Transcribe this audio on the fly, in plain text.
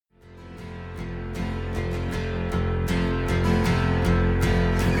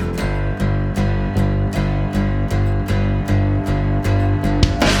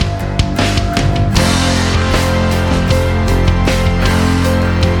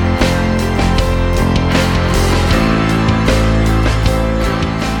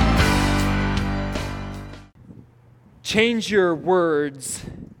Change your words,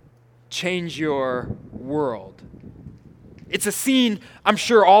 change your world. It's a scene I'm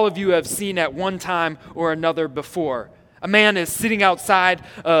sure all of you have seen at one time or another before. A man is sitting outside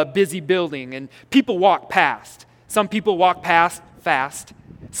a busy building and people walk past. Some people walk past fast.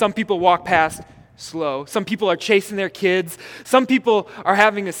 Some people walk past slow. Some people are chasing their kids. Some people are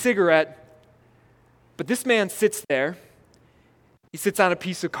having a cigarette. But this man sits there. He sits on a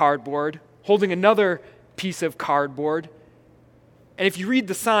piece of cardboard, holding another piece of cardboard. And if you read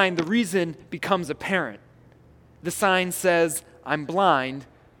the sign, the reason becomes apparent. The sign says, "I'm blind,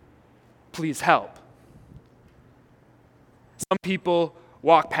 please help." Some people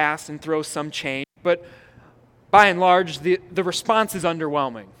walk past and throw some change, but by and large, the response is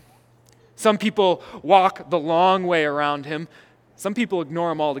underwhelming. Some people walk the long way around him. Some people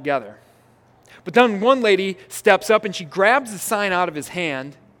ignore him altogether. But then one lady steps up and she grabs the sign out of his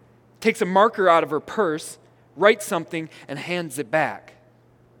hand, takes a marker out of her purse, writes something, and hands it back.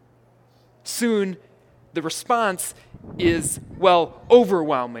 Soon, the response is,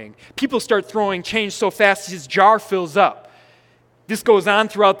 overwhelming. People start throwing change so fast his jar fills up. This goes on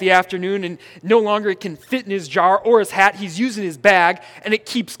throughout the afternoon, and no longer it can fit in his jar or his hat. He's using his bag, and it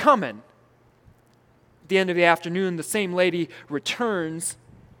keeps coming. At the end of the afternoon, the same lady returns,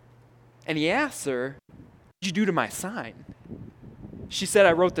 and he asks her, "What did you do to my sign?" She said,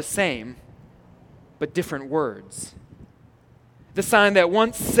 "I wrote the same, but different words." The sign that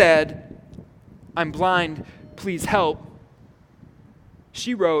once said, "I'm blind, please help,"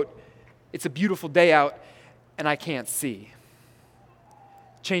 she wrote, "It's a beautiful day out, and I can't see."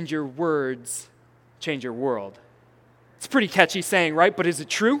 Change your words, change your world. It's a pretty catchy saying, right? But is it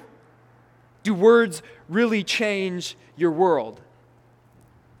true? Do words really change your world?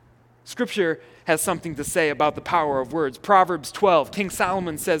 Scripture has something to say about the power of words. Proverbs 12, King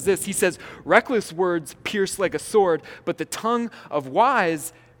Solomon says this. He says, "Reckless words pierce like a sword, but the tongue of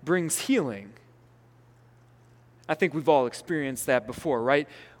wise brings healing." I think we've all experienced that before, right?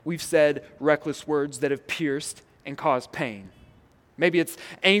 We've said reckless words that have pierced and caused pain. Maybe it's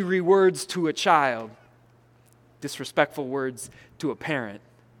angry words to a child, disrespectful words to a parent,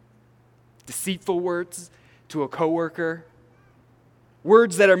 deceitful words to a coworker,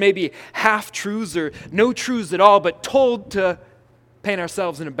 words that are maybe half-truths or no truths at all, but told to paint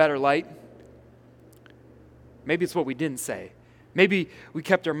ourselves in a better light. Maybe it's what we didn't say. Maybe we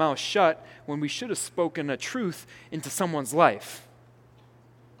kept our mouths shut when we should have spoken a truth into someone's life.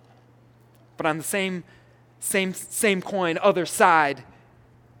 But on the same coin, other side,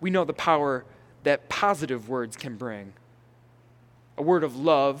 we know the power that positive words can bring. A word of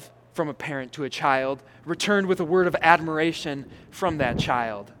love from a parent to a child, returned with a word of admiration from that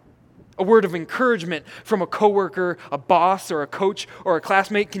child. A word of encouragement from a coworker, a boss, or a coach, or a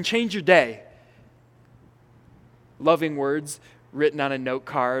classmate can change your day. Loving words written on a note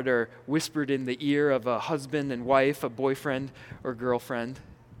card or whispered in the ear of a husband and wife, a boyfriend or girlfriend.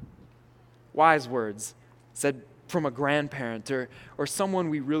 Wise words said from a grandparent or someone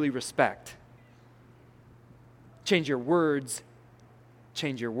we really respect. Change your words,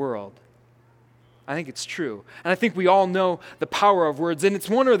 change your world. I think it's true. And I think we all know the power of words, and it's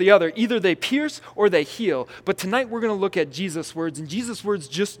one or the other. Either they pierce or they heal. But tonight we're going to look at Jesus' words, and Jesus' words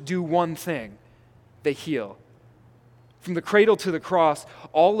just do one thing. They heal. From the cradle to the cross,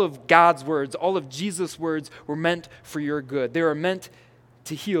 all of God's words, all of Jesus' words were meant for your good. They were meant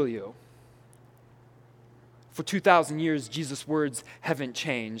to heal you. For 2,000 years, Jesus' words haven't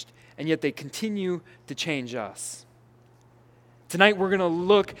changed, and yet they continue to change us. Tonight, we're going to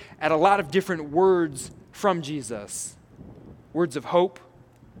look at a lot of different words from Jesus. Words of hope,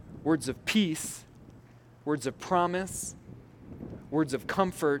 words of peace, words of promise, words of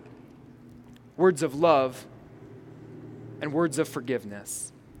comfort, words of love, and words of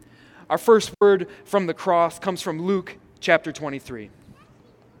forgiveness. Our first word from the cross comes from Luke chapter 23.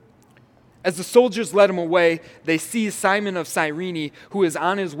 As the soldiers led him away, they seized Simon of Cyrene, who is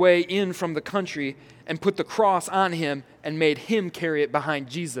on his way in from the country, and put the cross on him and made him carry it behind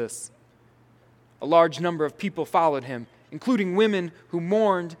Jesus. A large number of people followed him, including women who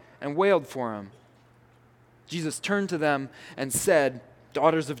mourned and wailed for him. Jesus turned to them and said,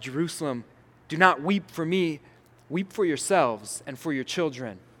 "Daughters of Jerusalem, do not weep for me, weep for yourselves and for your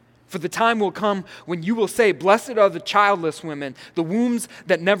children. For the time will come when you will say, 'Blessed are the childless women, the wombs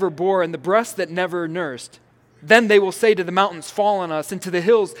that never bore, and the breasts that never nursed.' Then they will say to the mountains, 'Fall on us,' and to the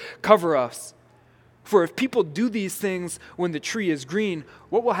hills, 'Cover us.' For if people do these things when the tree is green,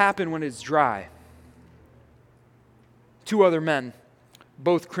 what will happen when it's dry?" 2 other men,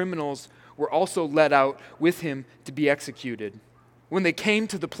 both criminals, were also led out with him to be executed. When they came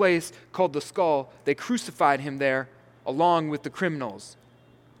to the place called the Skull, they crucified him there, along with the criminals,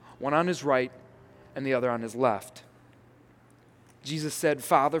 one on his right and the other on his left. Jesus said,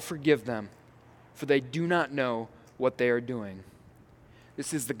 "Father, forgive them, for they do not know what they are doing."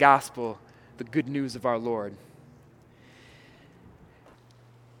 This is the gospel, the good news of our Lord.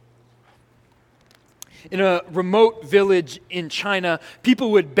 In a remote village in China, people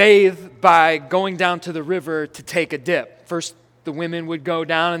would bathe by going down to the river to take a dip. First, the women would go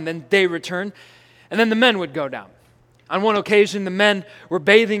down, and then they return, and then the men would go down. On one occasion, the men were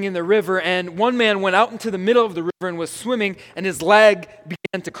bathing in the river, and one man went out into the middle of the river and was swimming, and his leg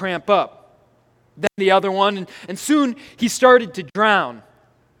began to cramp up. Then the other one, and soon he started to drown.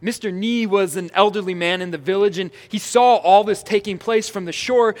 Mr. Ni was an elderly man in the village, and he saw all this taking place from the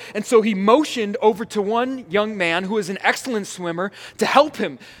shore, and so he motioned over to one young man who was an excellent swimmer to help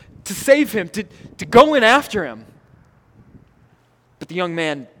him, to save him, to go in after him. But the young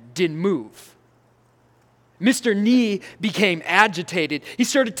man didn't move. Mr. Ni became agitated. He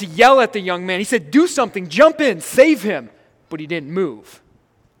started to yell at the young man. He said, "Do something, jump in, save him." But he didn't move.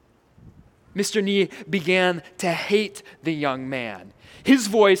 Mr. Ni began to hate the young man. His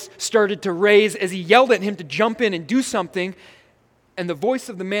voice started to raise as he yelled at him to jump in and do something, and the voice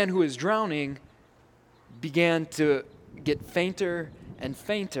of the man who was drowning began to get fainter and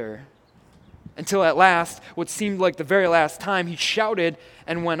fainter until at last, what seemed like the very last time, he shouted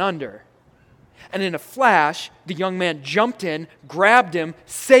and went under. And in a flash, the young man jumped in, grabbed him,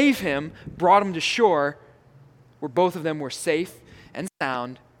 saved him, brought him to shore, where both of them were safe and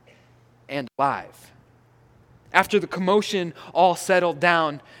sound and alive. After the commotion all settled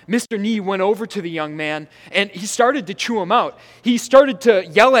down, Mr. Ni went over to the young man and he started to chew him out. He started to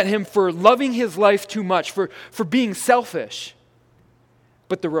yell at him for loving his life too much, for being selfish.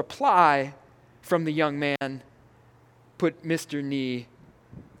 But the reply from the young man put Mr. Ni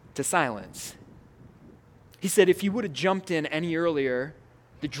to silence. He said if he would have jumped in any earlier,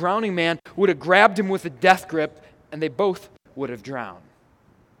 the drowning man would have grabbed him with a death grip and they both would have drowned.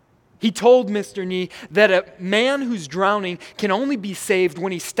 He told Mr. Ni that a man who's drowning can only be saved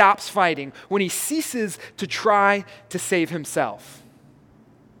when he stops fighting, when he ceases to try to save himself.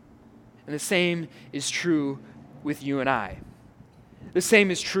 And the same is true with you and I. The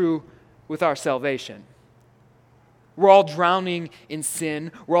same is true with our salvation. We're all drowning in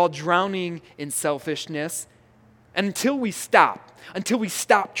sin. We're all drowning in selfishness. And until we stop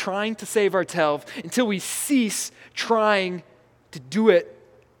trying to save ourselves, until we cease trying to do it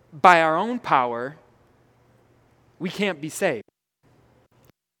by our own power, we can't be saved.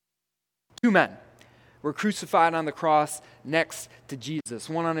 Two men were crucified on the cross next to Jesus,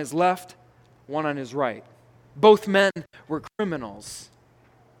 one on his left, one on his right. Both men were criminals.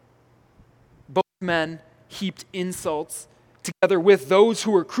 Both men heaped insults together with those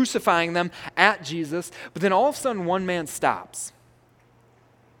who were crucifying them at Jesus, but then all of a sudden one man stops.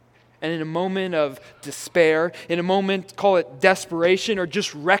 And in a moment of despair, in a moment, call it desperation, or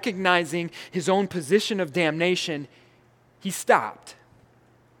just recognizing his own position of damnation, he stopped.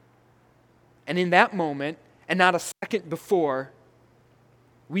 And in that moment, and not a second before,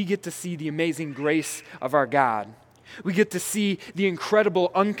 we get to see the amazing grace of our God. We get to see the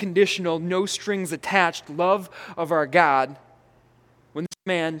incredible, unconditional, no strings attached love of our God when this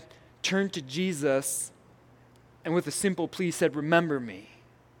man turned to Jesus and with a simple plea said, "Remember me.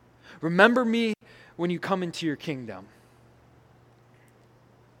 Remember me when you come into your kingdom."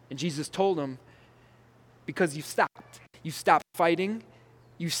 And Jesus told him, because you've stopped. You've stopped fighting.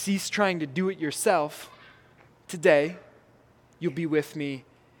 You ceased trying to do it yourself. Today, you'll be with me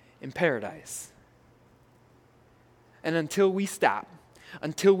in paradise. And until we stop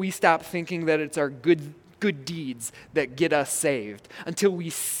thinking that it's our good deeds that get us saved, until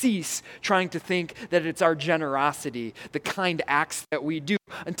we cease trying to think that it's our generosity, the kind acts that we do,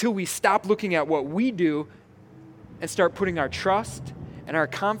 until we stop looking at what we do and start putting our trust and our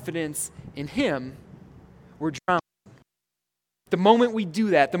confidence in Him, we're drowning. The moment we do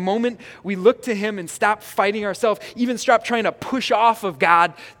that, the moment we look to Him and stop fighting ourselves, even stop trying to push off of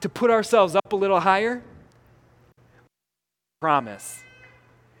God to put ourselves up a little higher, promise,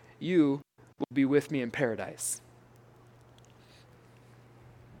 you will be with me in paradise.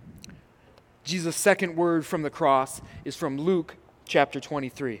 Jesus' second word from the cross is from Luke chapter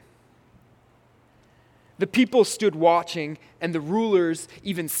 23. The people stood watching, and the rulers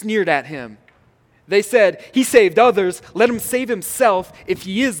even sneered at him. They said, "He saved others, let him save himself if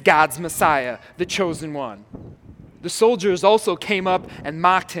he is God's Messiah, the chosen one." The soldiers also came up and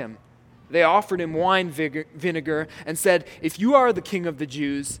mocked him. They offered him wine vinegar and said, "If you are the king of the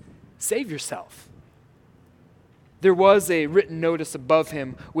Jews, save yourself." There was a written notice above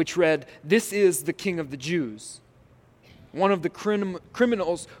him which read, "This is the King of the Jews." One of the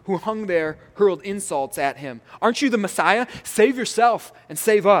criminals who hung there hurled insults at him. "Aren't you the Messiah? Save yourself and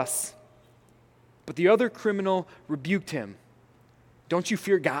save us." But the other criminal rebuked him. "Don't you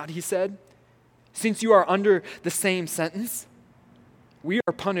fear God," he said, "since you are under the same sentence? We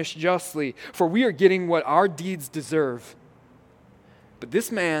are punished justly, for we are getting what our deeds deserve. But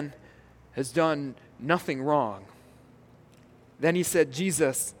this man has done nothing wrong." Then he said,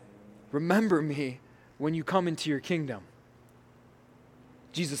 "Jesus, remember me when you come into your kingdom."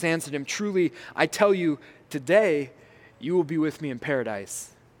 Jesus answered him, "Truly, I tell you, today you will be with me in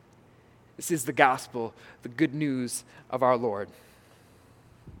paradise." This is the gospel, the good news of our Lord.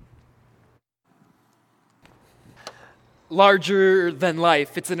 Larger than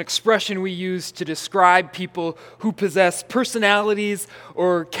life. It's an expression we use to describe people who possess personalities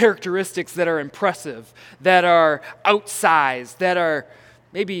or characteristics that are impressive, that are outsized, that are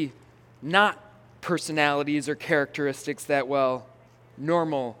maybe not personalities or characteristics that,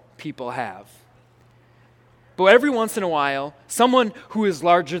 normal people have. But every once in a while, someone who is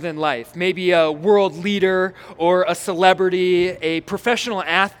larger than life, maybe a world leader or a celebrity, a professional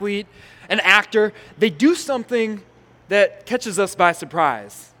athlete, an actor, they do something that catches us by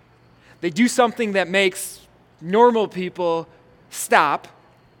surprise. They do something that makes normal people stop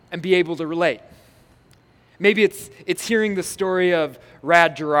and be able to relate. Maybe it's hearing the story of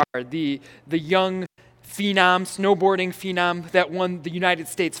Rad Gerard, the young phenom, snowboarding phenom that won the United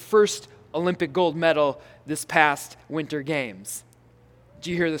States' first Olympic gold medal this past Winter Games.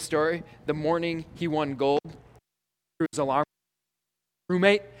 Did you hear the story? The morning he won gold, his alarm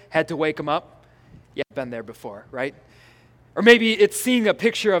roommate had to wake him up. Yeah, been there before, right? Or maybe it's seeing a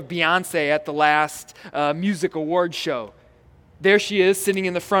picture of Beyonce at the last music award show. There she is, sitting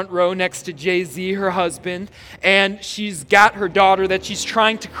in the front row next to Jay-Z, her husband, and she's got her daughter that she's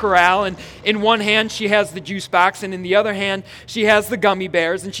trying to corral, and in one hand she has the juice box, and in the other hand she has the gummy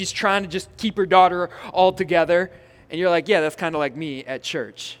bears, and she's trying to just keep her daughter all together. And you're like, yeah, that's kind of like me at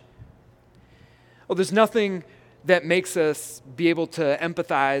church. Well, there's nothing that makes us be able to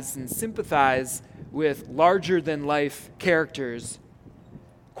empathize and sympathize with larger-than-life characters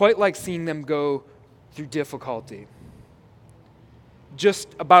quite like seeing them go through difficulty.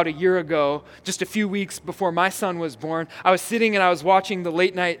 Just about a year ago, just a few weeks before my son was born, I was sitting and I was watching the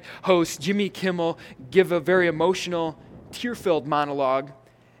late-night host, Jimmy Kimmel, give a very emotional, tear-filled monologue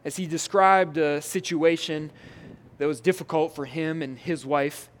as he described a situation that was difficult for him and his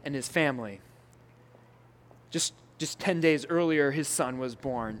wife and his family. Just 10 days earlier, his son was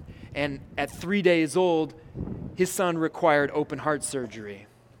born, and at 3 days old, his son required open-heart surgery.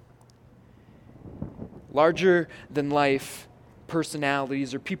 Larger-than-life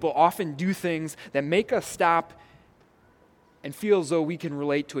personalities or people often do things that make us stop and feel as though we can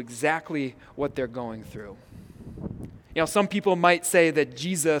relate to exactly what they're going through. Some people might say that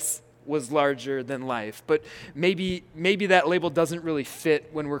Jesus was larger than life, but maybe that label doesn't really fit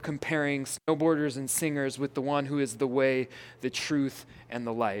when we're comparing snowboarders and singers with the one who is the way, the truth, and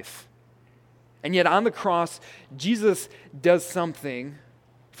the life. And yet on the cross, Jesus does something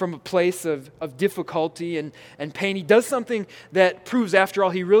from a place of difficulty and pain. He does something that proves, after all,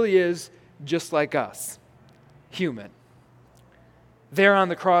 he really is just like us, human. There on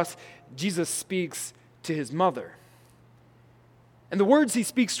the cross, Jesus speaks to his mother. And the words he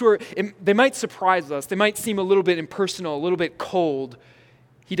speaks to her, they might surprise us. They might seem a little bit impersonal, a little bit cold.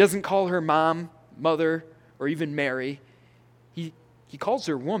 He doesn't call her mom, mother, or even Mary. He calls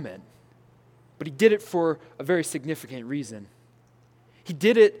her woman. But he did it for a very significant reason. He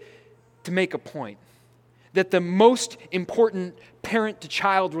did it to make a point. That the most important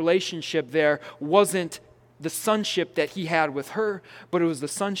parent-to-child relationship there wasn't the sonship that he had with her, but it was the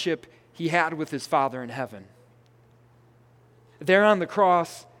sonship he had with his Father in heaven. There on the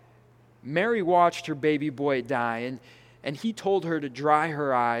cross, Mary watched her baby boy die, and he told her to dry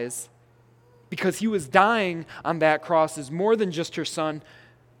her eyes because he was dying on that cross as more than just her son,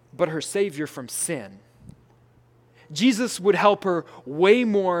 but her Savior from sin. Jesus would help her way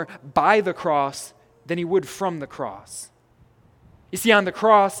more by the cross than he would from the cross. You see, on the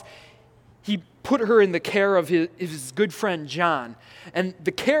cross, he put her in the care of his good friend John. And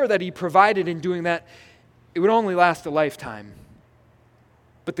the care that he provided in doing that, it would only last a lifetime.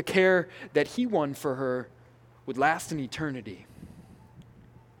 But the care that he won for her would last an eternity.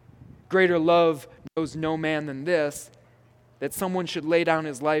 Greater love knows no man than this, that someone should lay down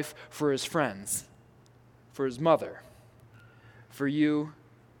his life for his friends, for his mother, for you,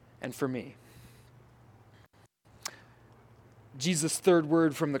 and for me. Jesus' third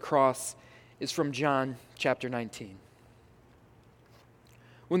word from the cross is from John chapter 19.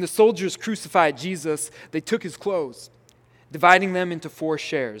 When the soldiers crucified Jesus, they took his clothes, dividing them into 4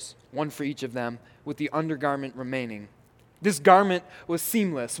 shares, one for each of them, with the undergarment remaining. This garment was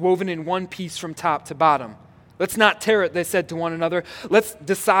seamless, woven in one piece from top to bottom. Let's not tear it, they said to one another. Let's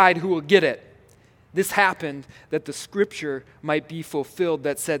decide who will get it. This happened that the scripture might be fulfilled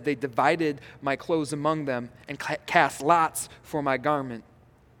that said, they divided my clothes among them and cast lots for my garment.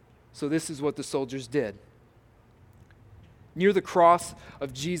 So this is what the soldiers did. Near the cross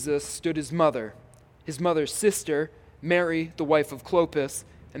of Jesus stood his mother's sister, Mary, the wife of Clopas,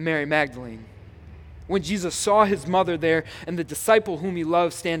 and Mary Magdalene. When Jesus saw his mother there and the disciple whom he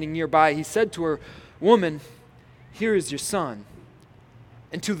loved standing nearby, he said to her, "Woman, here is your son."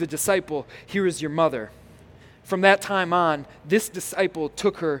 And to the disciple, "Here is your mother." From that time on, this disciple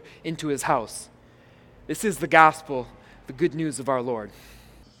took her into his house. This is the gospel, the good news of our Lord.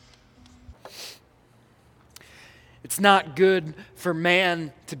 It's not good for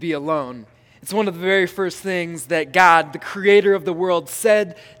man to be alone. It's one of the very first things that God, the creator of the world,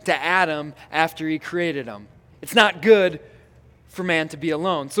 said to Adam after he created him. It's not good for man to be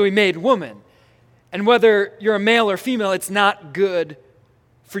alone. So he made woman. And whether you're a male or female, it's not good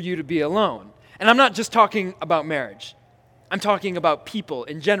for you to be alone. And I'm not just talking about marriage. I'm talking about people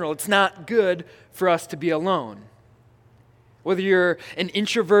in general. It's not good for us to be alone. Whether you're an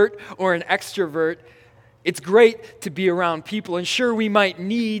introvert or an extrovert, it's great to be around people. And sure, we might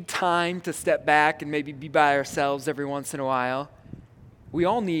need time to step back and maybe be by ourselves every once in a while. We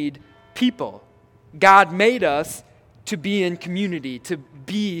all need people. God made us to be in community, to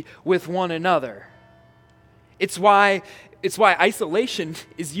be with one another. It's why isolation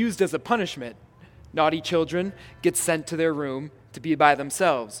is used as a punishment. Naughty children get sent to their room to be by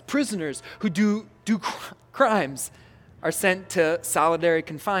themselves. Prisoners who do crimes are sent to solitary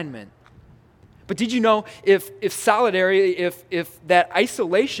confinement. But did you know if that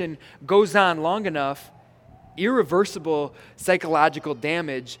isolation goes on long enough, irreversible psychological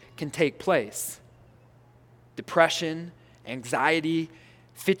damage can take place? Depression, anxiety,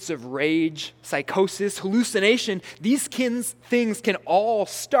 fits of rage, psychosis, hallucination, these things can all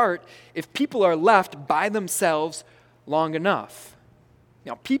start if people are left by themselves long enough.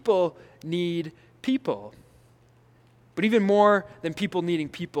 Now, people need people. But even more than people needing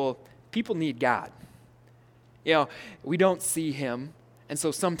people need God. You know, we don't see him, and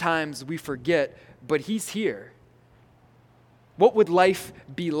so sometimes we forget, but he's here. What would life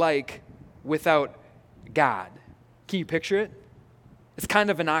be like without God? Can you picture it? It's kind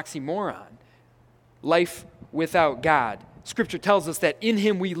of an oxymoron. Life without God. Scripture tells us that in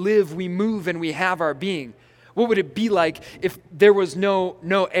him we live, we move, and we have our being. What would it be like if there was no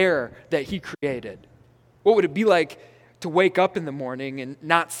air that he created? What would it be like to wake up in the morning and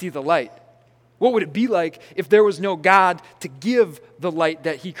not see the light? What would it be like if there was no God to give the light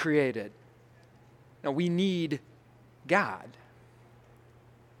that he created? Now, we need God.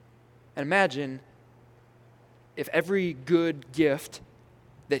 And imagine if every good gift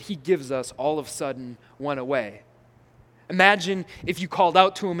that he gives us all of a sudden went away. Imagine if you called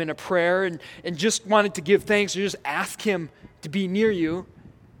out to him in a prayer and just wanted to give thanks or just ask him to be near you,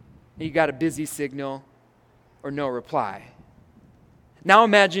 and you got a busy signal or no reply. Now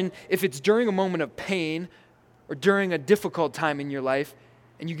imagine if it's during a moment of pain or during a difficult time in your life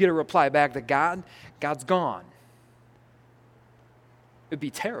and you get a reply back that God's gone. It'd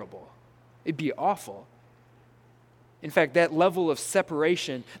be terrible. It'd be awful. In fact, that level of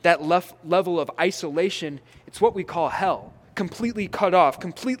separation, that level of isolation, it's what we call hell. Completely cut off,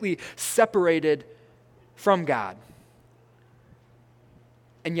 completely separated from God.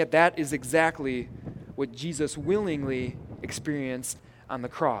 And yet that is exactly what Jesus willingly experienced on the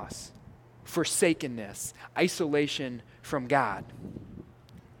cross. Forsakenness, isolation from God.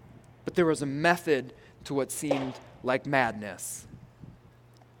 But there was a method to what seemed like madness.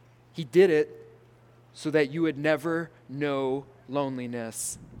 He did it so that you would never know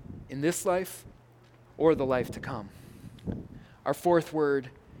loneliness in this life or the life to come. Our fourth word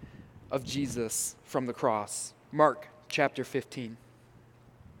of Jesus from the cross, Mark chapter 15.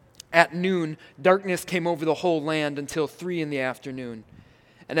 At noon, darkness came over the whole land until 3 p.m.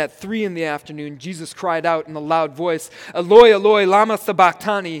 And at 3 p.m, Jesus cried out in a loud voice, "Eloi, Eloi, lama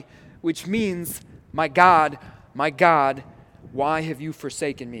sabachthani," which means, my God, why have you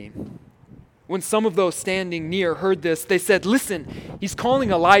forsaken me?" When some of those standing near heard this, they said, "Listen, he's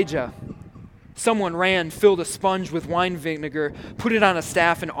calling Elijah." Someone ran, filled a sponge with wine vinegar, put it on a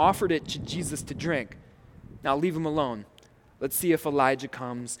staff, and offered it to Jesus to drink. "Now leave him alone. Let's see if Elijah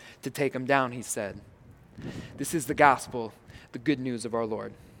comes to take him down," he said. This is the gospel, the good news of our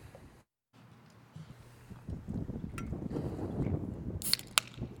Lord.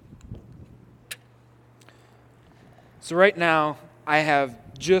 So right now, I have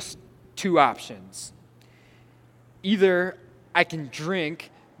just two options. Either I can drink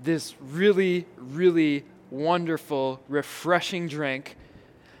this really, really wonderful, refreshing drink,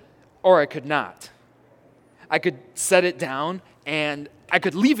 or I could not. I could set it down and I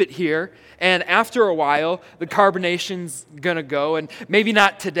could leave it here, and after a while, the carbonation's gonna go, and maybe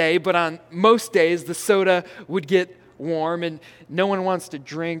not today, but on most days, the soda would get warm, and no one wants to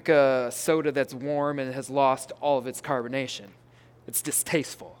drink a soda that's warm and has lost all of its carbonation. It's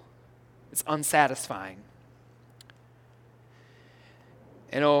distasteful. It's unsatisfying.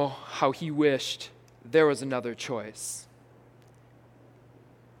 And oh, how he wished there was another choice.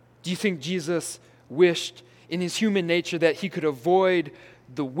 Do you think Jesus wished in his human nature that he could avoid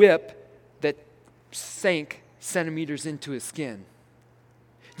the whip that sank centimeters into his skin?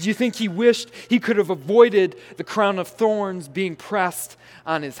 Do you think he wished he could have avoided the crown of thorns being pressed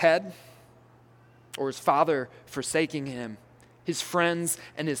on his head? Or his father forsaking him, his friends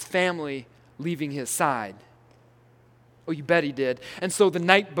and his family leaving his side? Oh, you bet he did. And so the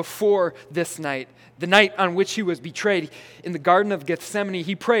night before this night, the night on which he was betrayed, in the Garden of Gethsemane,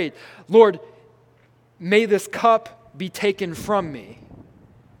 he prayed, Lord, may this cup be taken from me.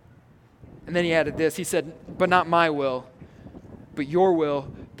 And then he added this, he said, but not my will, but your will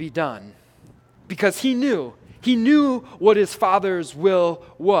be done. Because he knew what his Father's will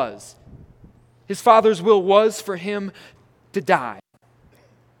was. His Father's will was for him to die.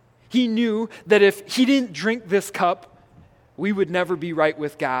 He knew that if he didn't drink this cup, we would never be right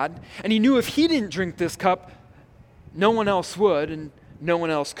with God. And he knew if he didn't drink this cup, no one else would and no one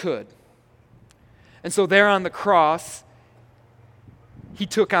else could. And so there on the cross, he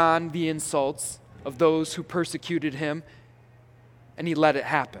took on the insults of those who persecuted him, and he let it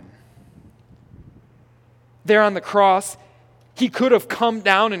happen. There on the cross, he could have come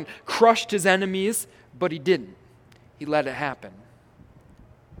down and crushed his enemies, but he didn't. He let it happen.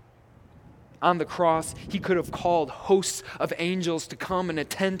 On the cross, he could have called hosts of angels to come and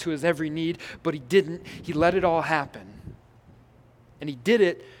attend to his every need, but he didn't. He let it all happen. And he did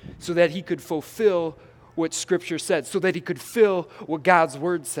it so that he could fulfill what Scripture said, so that he could fill what God's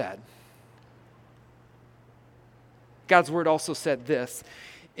Word said. God's Word also said this.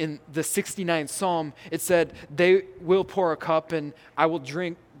 In the 69th Psalm, it said, they will pour a cup and I will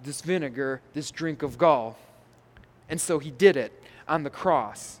drink this vinegar, this drink of gall. And so he did it on the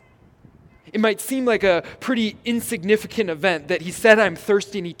cross. It might seem like a pretty insignificant event that he said, I'm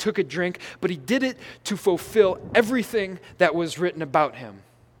thirsty, and he took a drink, but he did it to fulfill everything that was written about him.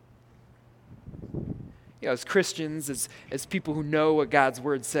 You know, as Christians, as people who know what God's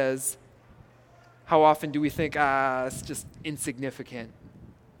Word says, how often do we think, it's just insignificant?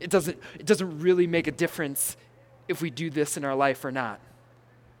 It doesn't really make a difference if we do this in our life or not.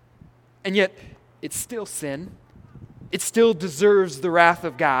 And yet, it's still sin. It still deserves the wrath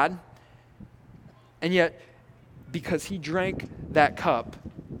of God. And yet, because he drank that cup,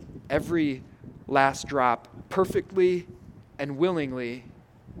 every last drop, perfectly and willingly,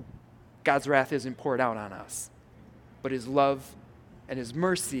 God's wrath isn't poured out on us. But his love and his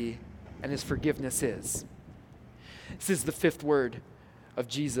mercy and his forgiveness is. This is the fifth word of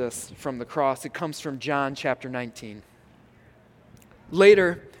Jesus from the cross. It comes from John chapter 19.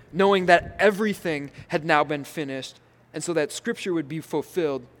 Later, knowing that everything had now been finished, and so that Scripture would be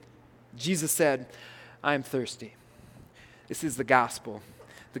fulfilled, Jesus said, I am thirsty. This is the gospel,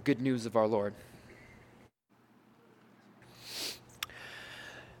 the good news of our Lord.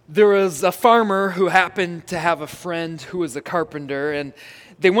 There was a farmer who happened to have a friend who was a carpenter, and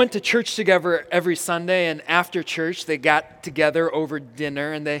they went to church together every Sunday, and after church they got together over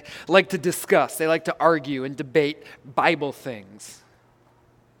dinner, and they liked to discuss, they liked to argue and debate Bible things.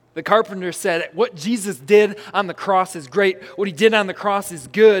 The carpenter said, what Jesus did on the cross is great, what he did on the cross is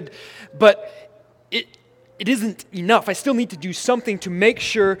good, but it isn't enough. I still need to do something to make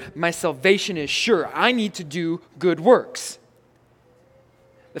sure my salvation is sure. I need to do good works.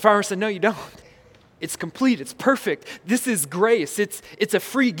 The farmer said, no, you don't. It's complete. It's perfect. This is grace. It's a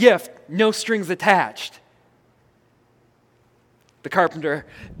free gift, no strings attached. The carpenter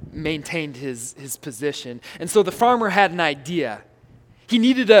maintained his position. And so the farmer had an idea. He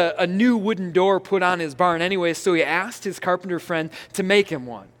needed a new wooden door put on his barn anyway, so he asked his carpenter friend to make him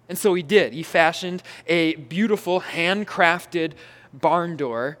one. And so he did. He fashioned a beautiful, handcrafted barn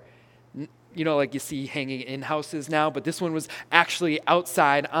door, you know, like you see hanging in houses now, but this one was actually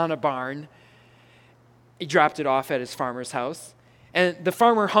outside on a barn. He dropped it off at his farmer's house. And the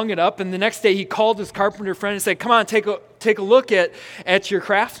farmer hung it up, and the next day he called his carpenter friend and said, come on, take a look at your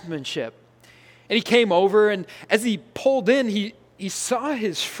craftsmanship. And he came over, and as he pulled in, he saw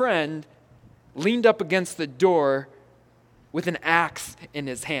his friend leaned up against the door with an axe in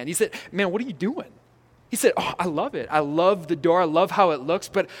his hand. He said, man, what are you doing? He said, oh, I love it. I love the door. I love how it looks,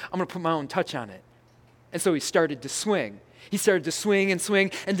 but I'm going to put my own touch on it. And so he started to swing. He started to swing,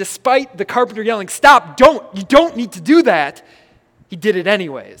 and despite the carpenter yelling, stop, you don't need to do that, he did it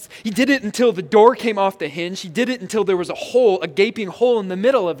anyways. He did it until the door came off the hinge. He did it until there was a gaping hole in the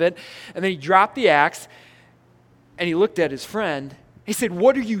middle of it, and then he dropped the axe, and he looked at his friend. He said,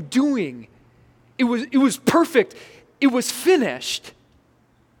 what are you doing? It was perfect. It was finished.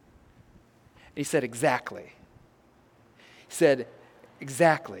 And he said, exactly. He said,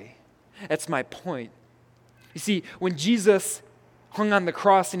 exactly. That's my point. You see, when Jesus hung on the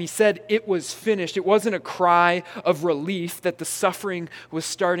cross and he said it was finished, it wasn't a cry of relief that the suffering was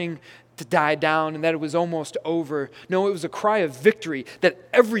starting to die down and that it was almost over. No, it was a cry of victory that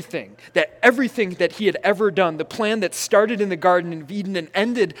everything that he had ever done, the plan that started in the Garden of Eden and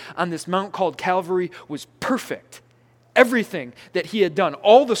ended on this mount called Calvary, was perfect. Everything that he had done,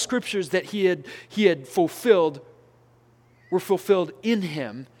 all the scriptures that he had fulfilled were fulfilled in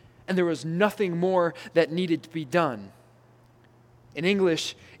him, and there was nothing more that needed to be done. In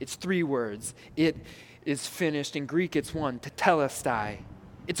English, it's 3 words. It is finished. In Greek, it's one, tetelestai.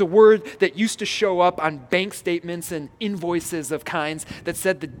 It's a word that used to show up on bank statements and invoices of kinds that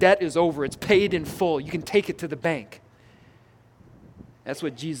said the debt is over. It's paid in full. You can take it to the bank. That's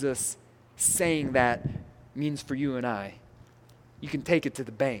what Jesus saying that means for you and I. You can take it to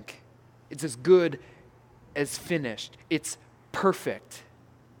the bank. It's as good as finished. It's perfect.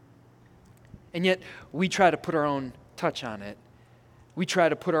 And yet, we try to put our own touch on it. We try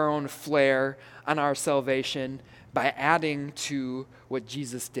to put our own flair on our salvation by adding to what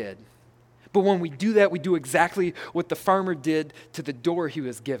Jesus did. But when we do that, we do exactly what the farmer did to the door he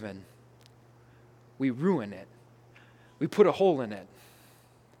was given. We ruin it. We put a hole in it.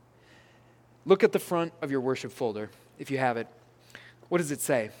 Look at the front of your worship folder, if you have it. What does it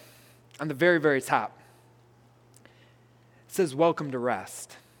say? On the very, very top. It says, welcome to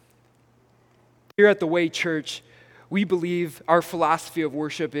rest. Here at the Way Church, we believe our philosophy of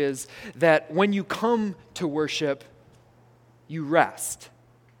worship is that when you come to worship, you rest.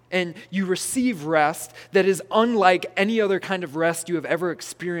 And you receive rest that is unlike any other kind of rest you have ever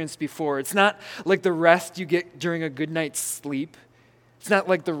experienced before. It's not like the rest you get during a good night's sleep. It's not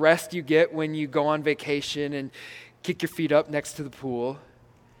like the rest you get when you go on vacation and kick your feet up next to the pool.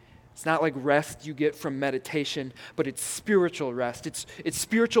 It's not like rest you get from meditation, but it's spiritual rest. It's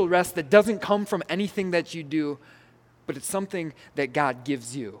spiritual rest that doesn't come from anything that you do, but it's something that God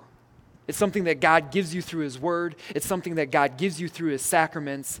gives you. It's something that God gives you through His Word. It's something that God gives you through His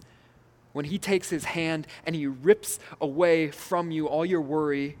sacraments. When He takes His hand and He rips away from you all your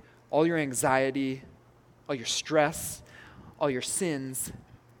worry, all your anxiety, all your stress, all your sins,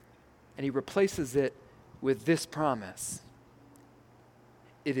 and He replaces it with this promise.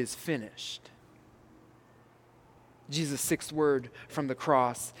 It is finished. Jesus' 6th word from the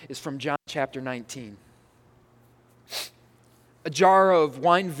cross is from John chapter 19. A jar of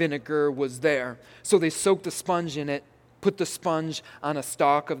wine vinegar was there, so they soaked a sponge in it, put the sponge on a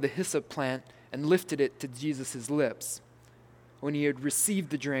stalk of the hyssop plant, and lifted it to Jesus' lips. When he had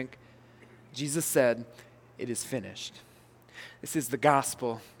received the drink, Jesus said, "It is finished." This is the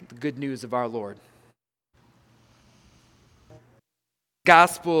gospel, the good news of our Lord.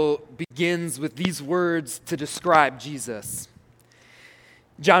 Gospel begins with these words to describe Jesus.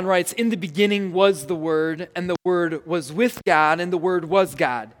 John writes, "In the beginning was the Word, and the Word was with God, and the Word was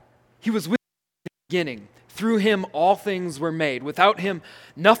God. He was with God in the beginning. Through Him all things were made. Without Him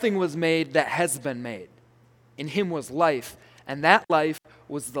nothing was made that has been made. In Him was life, and that life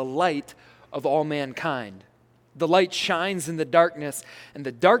was the light of all mankind. The light shines in the darkness, and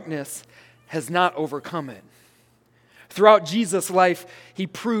the darkness has not overcome it." Throughout Jesus' life, He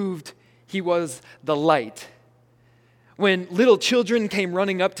proved He was the light. When little children came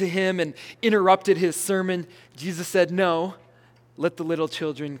running up to Him and interrupted His sermon, Jesus said, "No, let the little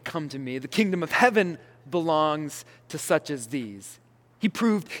children come to me. The kingdom of heaven belongs to such as these." He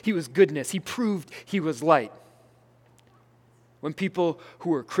proved He was goodness. He proved He was light. When people who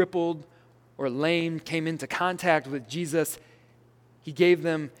were crippled or lame came into contact with Jesus, He gave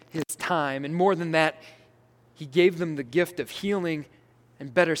them His time. And more than that, He gave them the gift of healing,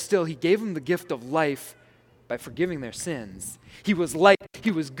 and better still, He gave them the gift of life by forgiving their sins. He was light,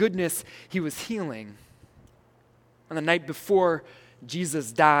 He was goodness, He was healing. On the night before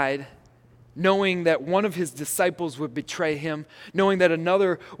Jesus died, knowing that one of His disciples would betray Him, knowing that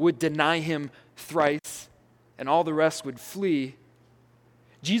another would deny Him thrice, and all the rest would flee,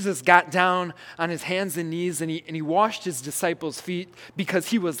 Jesus got down on His hands and knees and he washed His disciples' feet because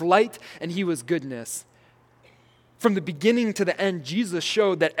He was light and He was goodness. From the beginning to the end, Jesus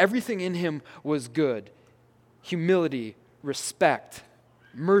showed that everything in him was good. Humility, respect,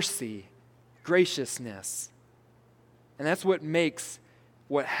 mercy, graciousness. And that's what makes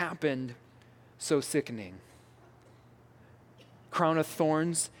what happened so sickening. Crown of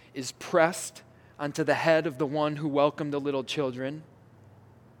thorns is pressed onto the head of the one who welcomed the little children.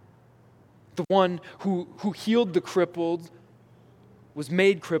 The one who healed the crippled was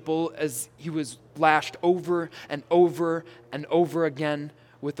made crippled as he was lashed over and over and over again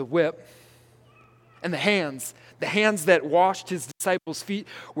with a whip. And the hands that washed his disciples' feet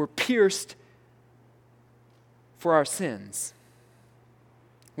were pierced for our sins.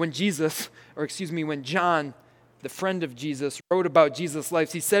 When John, the friend of Jesus, wrote about Jesus'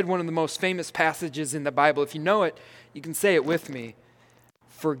 life, he said one of the most famous passages in the Bible. If you know it, you can say it with me.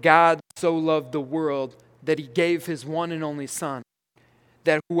 For God so loved the world that he gave his one and only Son,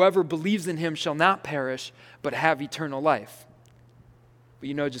 that whoever believes in him shall not perish, but have eternal life. But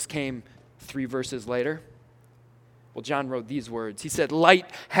you know, it just came 3 verses later. Well, John wrote these words. He said, light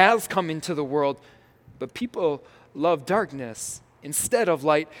has come into the world, but people love darkness instead of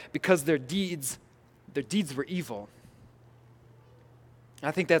light because their deeds were evil. I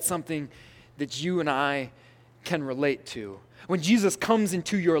think that's something that you and I can relate to. When Jesus comes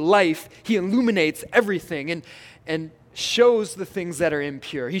into your life, he illuminates everything and shows the things that are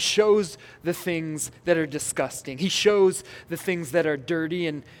impure. He shows the things that are disgusting. He shows the things that are dirty.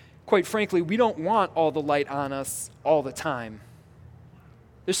 And quite frankly, we don't want all the light on us all the time.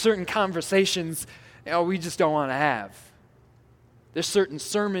 There's certain conversations we just don't want to have. There's certain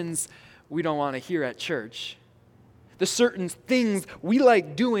sermons we don't want to hear at church. There's certain things we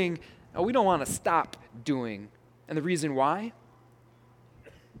like doing we don't want to stop doing. And the reason why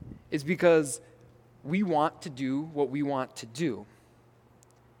is because we want to do what we want to do.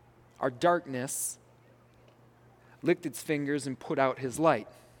 Our darkness licked its fingers and put out his light.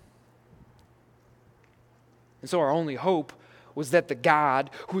 And so our only hope was that the God,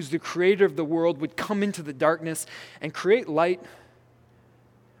 who's the creator of the world, would come into the darkness and create light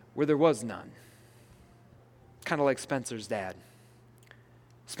where there was none. Kind of like Spencer's dad.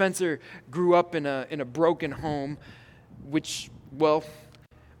 Spencer grew up in a broken home, which,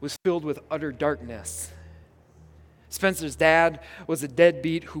 was filled with utter darkness. Spencer's dad was a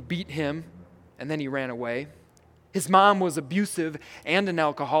deadbeat who beat him, and then he ran away. His mom was abusive and an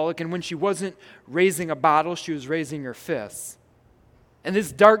alcoholic, and when she wasn't raising a bottle, she was raising her fists. And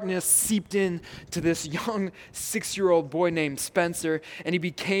this darkness seeped in to this young 6-year-old boy named Spencer, and he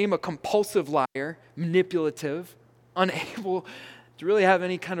became a compulsive liar, manipulative, unable to really have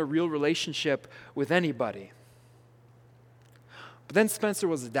any kind of real relationship with anybody. But then Spencer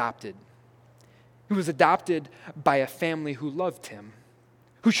was adopted. He was adopted by a family who loved him,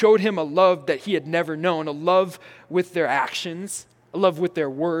 who showed him a love that he had never known, a love with their actions, a love with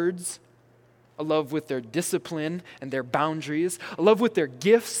their words, a love with their discipline and their boundaries, a love with their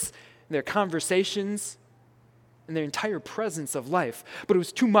gifts, and their conversations, and their entire presence of life. But it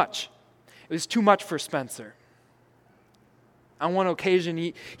was too much. It was too much for Spencer. On one occasion,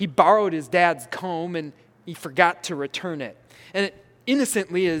 he borrowed his dad's comb and he forgot to return it. And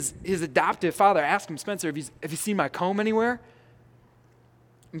innocently, his adoptive father asked him, Spencer, have you seen my comb anywhere?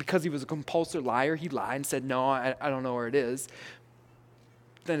 And because he was a compulsive liar, he lied and said, no, I don't know where it is.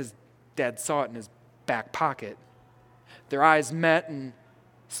 Then his dad saw it in his back pocket. Their eyes met, and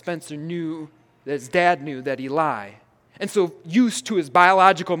Spencer knew that his dad knew that he lied. And so, used to his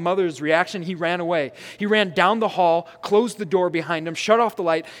biological mother's reaction, he ran away. He ran down the hall, closed the door behind him, shut off the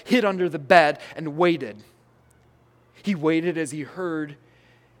light, hid under the bed, and waited. He waited as he heard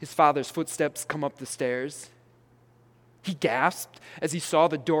his father's footsteps come up the stairs. He gasped as he saw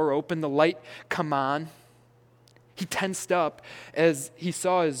the door open, the light come on. He tensed up as he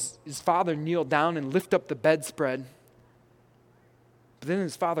saw his father kneel down and lift up the bedspread. But then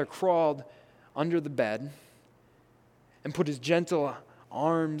his father crawled under the bed and put his gentle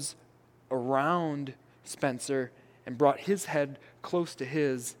arms around Spencer and brought his head close to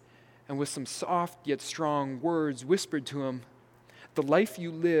his, and with some soft yet strong words whispered to him, the life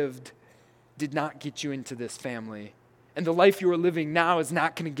you lived did not get you into this family, and the life you are living now is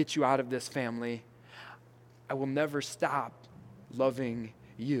not going to get you out of this family. I will never stop loving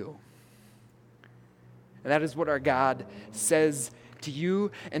you. And that is what our God says to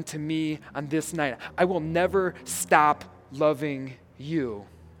you and to me on this night. I will never stop loving you.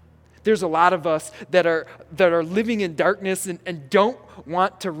 There's a lot of us that are living in darkness and don't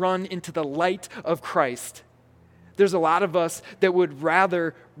want to run into the light of Christ. There's a lot of us that would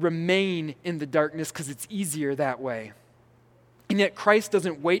rather remain in the darkness because it's easier that way. And yet Christ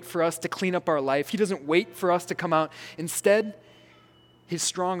doesn't wait for us to clean up our life. He doesn't wait for us to come out. Instead, his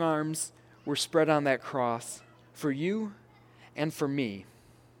strong arms were spread on that cross for you and for me.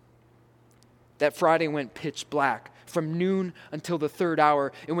 That Friday went pitch black. From noon until the third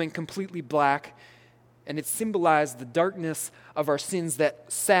hour, it went completely black. And it symbolized the darkness of our sins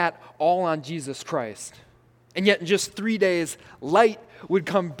that sat all on Jesus Christ. And yet in just 3 days, light would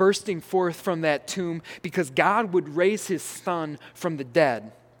come bursting forth from that tomb because God would raise his Son from the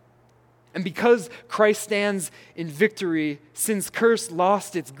dead. And because Christ stands in victory, sin's curse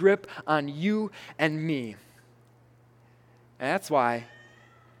lost its grip on you and me. And that's why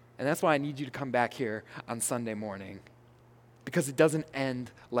I need you to come back here on Sunday morning, because it doesn't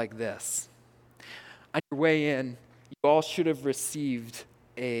end like this. On your way in, you all should have received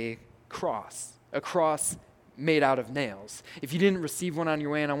a cross made out of nails. If you didn't receive one on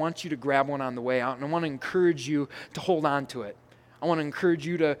your way in, I want you to grab one on the way out, and I want to encourage you to hold on to it. I want to encourage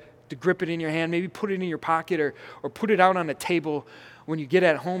you to grip it in your hand, maybe put it in your pocket or put it out on a table when you get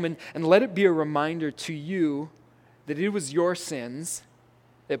at home, and let it be a reminder to you that it was your sins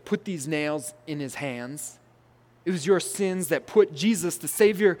that put these nails in his hands. It was your sins that put Jesus, the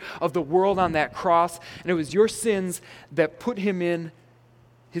Savior of the world, on that cross, and it was your sins that put him in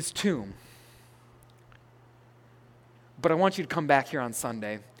his tomb. But I want you to come back here on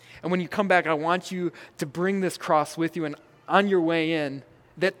Sunday. And when you come back, I want you to bring this cross with you, and on your way in,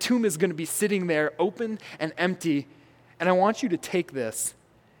 that tomb is going to be sitting there open and empty, and I want you to take this,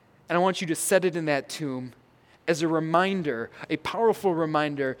 and I want you to set it in that tomb as a reminder, a powerful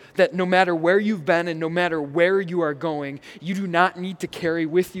reminder that no matter where you've been and no matter where you are going, you do not need to carry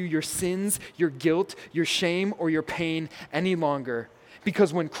with you your sins, your guilt, your shame, or your pain any longer.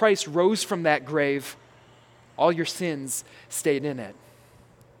 Because when Christ rose from that grave, all your sins stayed in it.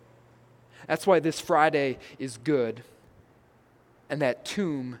 That's why this Friday is good, and that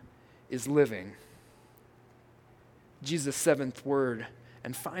tomb is living. Jesus' seventh word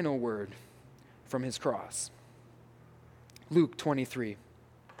and final word from his cross. Luke 23. It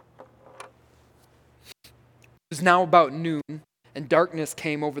was now about noon, and darkness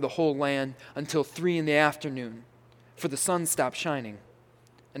came over the whole land until 3 p.m, for the sun stopped shining,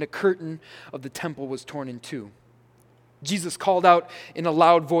 and a curtain of the temple was torn in two. Jesus called out in a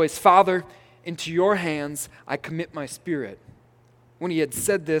loud voice, "Father, into your hands I commit my spirit." When he had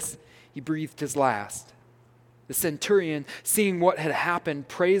said this, he breathed his last. The centurion, seeing what had happened,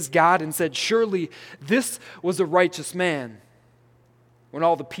 praised God and said, "Surely this was a righteous man." When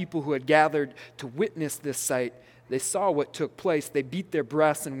all the people who had gathered to witness this sight, they saw what took place, they beat their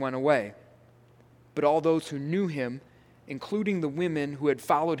breasts and went away. But all those who knew him, including the women who had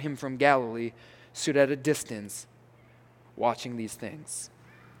followed him from Galilee, stood at a distance, watching these things.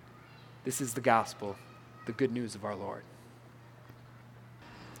 This is the gospel, the good news of our Lord.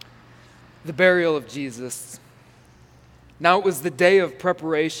 The burial of Jesus. Now it was the day of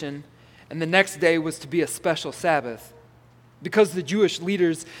preparation, and the next day was to be a special Sabbath. Because the Jewish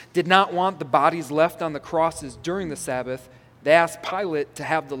leaders did not want the bodies left on the crosses during the Sabbath, they asked Pilate to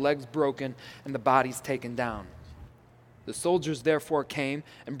have the legs broken and the bodies taken down. The soldiers therefore came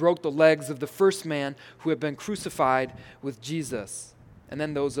and broke the legs of the first man who had been crucified with Jesus, and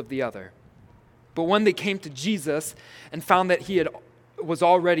then those of the other. But when they came to Jesus and found that he was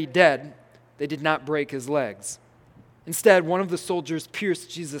already dead, they did not break his legs. Instead, one of the soldiers pierced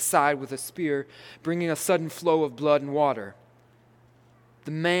Jesus' side with a spear, bringing a sudden flow of blood and water.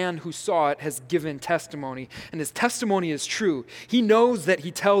 The man who saw it has given testimony, and his testimony is true. He knows that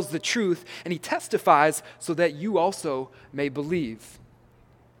he tells the truth, and he testifies so that you also may believe.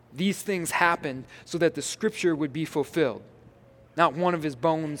 These things happened so that the scripture would be fulfilled. Not one of his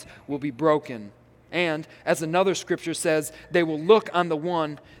bones will be broken. And, as another scripture says, they will look on the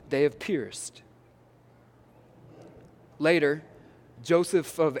one they have pierced. Later,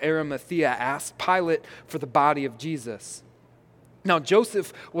 Joseph of Arimathea asked Pilate for the body of Jesus. Now,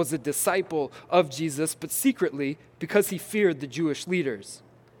 Joseph was a disciple of Jesus, but secretly because he feared the Jewish leaders.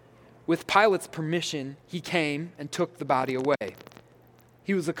 With Pilate's permission, he came and took the body away.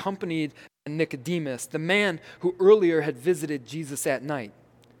 He was accompanied by Nicodemus, the man who earlier had visited Jesus at night.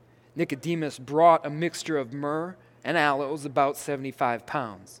 Nicodemus brought a mixture of myrrh and aloes, about 75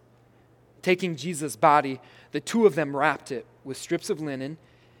 pounds. Taking Jesus' body, the two of them wrapped it with strips of linen,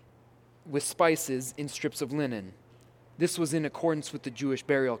 with spices in strips of linen. This was in accordance with the Jewish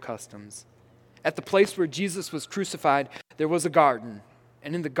burial customs. At the place where Jesus was crucified, there was a garden,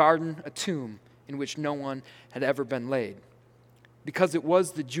 and in the garden a tomb in which no one had ever been laid. Because it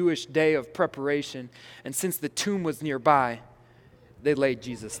was the Jewish day of preparation, and since the tomb was nearby, they laid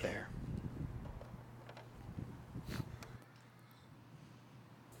Jesus there.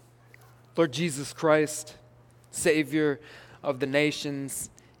 Lord Jesus Christ, Savior of the nations,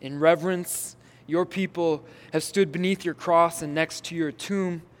 in reverence, your people have stood beneath your cross and next to your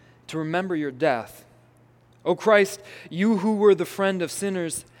tomb to remember your death. O Christ, you who were the friend of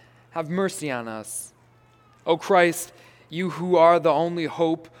sinners, have mercy on us. O Christ, you who are the only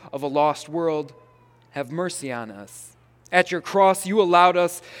hope of a lost world, have mercy on us. At your cross, you allowed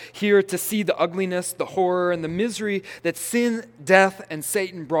us here to see the ugliness, the horror, and the misery that sin, death, and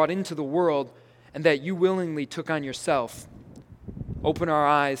Satan brought into the world, and that you willingly took on yourself. Open our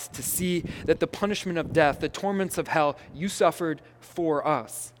eyes to see that the punishment of death, the torments of hell, you suffered for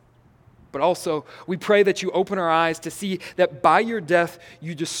us. But also, we pray that you open our eyes to see that by your death,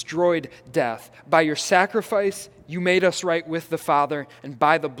 you destroyed death. By your sacrifice, you made us right with the Father. And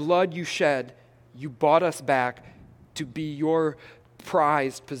by the blood you shed, you bought us back to be your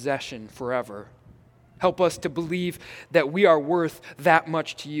prized possession forever. Help us to believe that we are worth that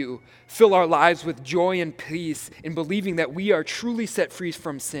much to you. Fill our lives with joy and peace in believing that we are truly set free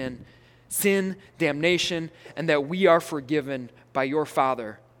from sin, damnation, and that we are forgiven by your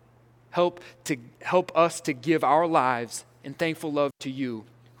Father. Help us to give our lives in thankful love to you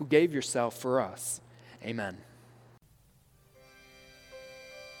who gave yourself for us. Amen.